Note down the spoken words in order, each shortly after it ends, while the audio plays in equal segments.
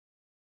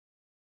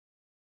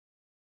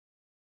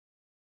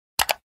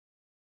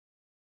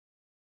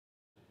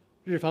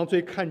日方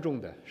最看重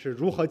的是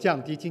如何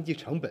降低经济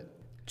成本。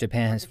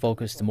 Japan has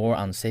focused more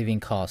on saving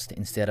costs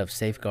instead of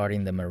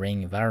safeguarding the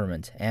marine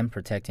environment and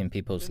protecting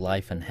people's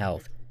life and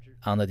health.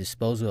 On the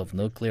disposal of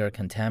nuclear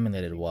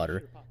contaminated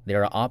water,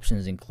 there are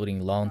options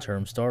including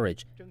long-term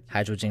storage,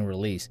 hydrogen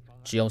release,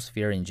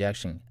 geosphere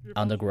injection,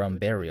 underground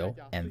burial,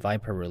 and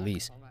vapor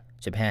release.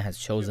 Japan has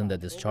chosen the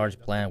discharge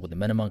plan with the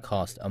minimum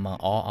cost among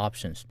all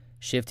options,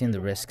 shifting the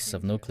risks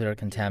of nuclear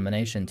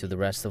contamination to the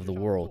rest of the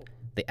world.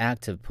 The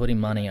act of putting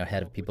money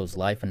ahead of people's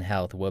life and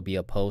health will be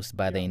opposed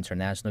by the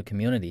international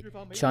community.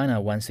 China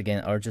once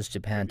again urges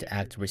Japan to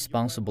act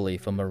responsibly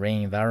for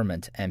marine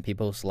environment and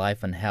people's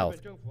life and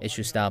health. It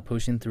should stop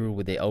pushing through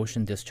with the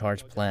ocean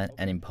discharge plan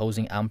and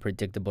imposing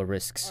unpredictable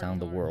risks on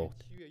the world.